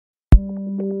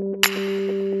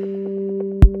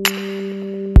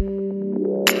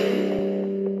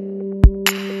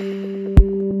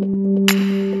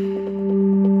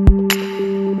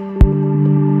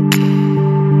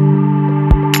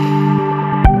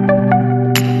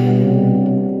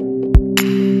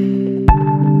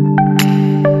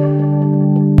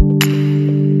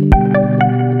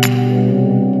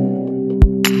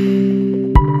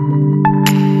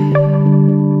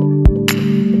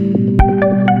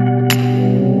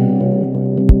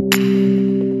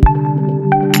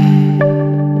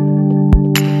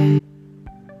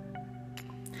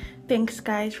thanks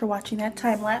guys for watching that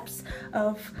time lapse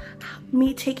of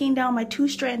me taking down my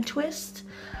 2-strand twist.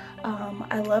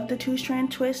 I love the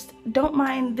 2-strand twist. Don't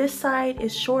mind, this side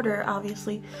is shorter,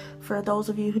 obviously. For those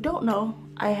of you who don't know,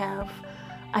 I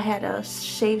had a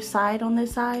shaved side on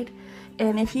this side,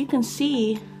 and if you can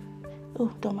see,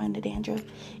 oh, don't mind the dandruff,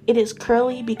 it is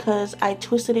curly because I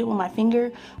twisted it with my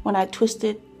finger when I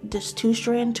twisted this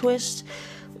 2-strand twist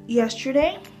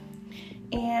yesterday.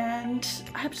 And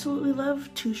I absolutely love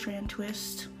 2-strand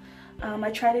twist.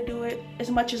 I try to do it as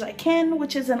much as I can,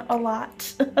 which isn't a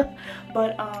lot.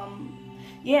 But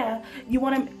yeah, you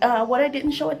want to what I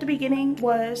didn't show at the beginning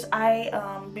was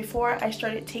before I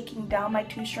started taking down my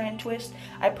 2-strand twist,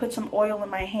 I put some oil in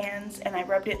my hands and I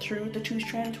rubbed it through the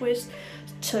 2-strand twist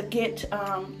to get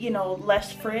you know,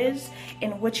 less frizz.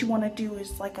 And what you want to do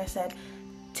is, like I said,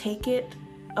 take it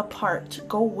apart,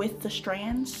 go with the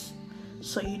strands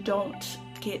so you don't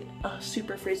get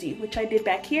super frizzy, which I did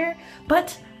back here.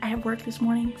 But I have work this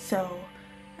morning, so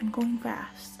I'm going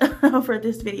fast for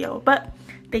this video. But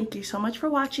thank you so much for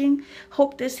watching.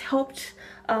 Hope this helped,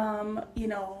 you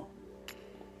know,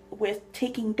 with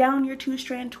taking down your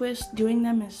 2-strand twist. Doing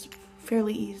them is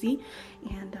fairly easy.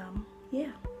 And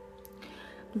yeah,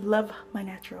 love my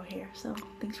natural hair. So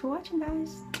thanks for watching,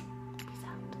 guys.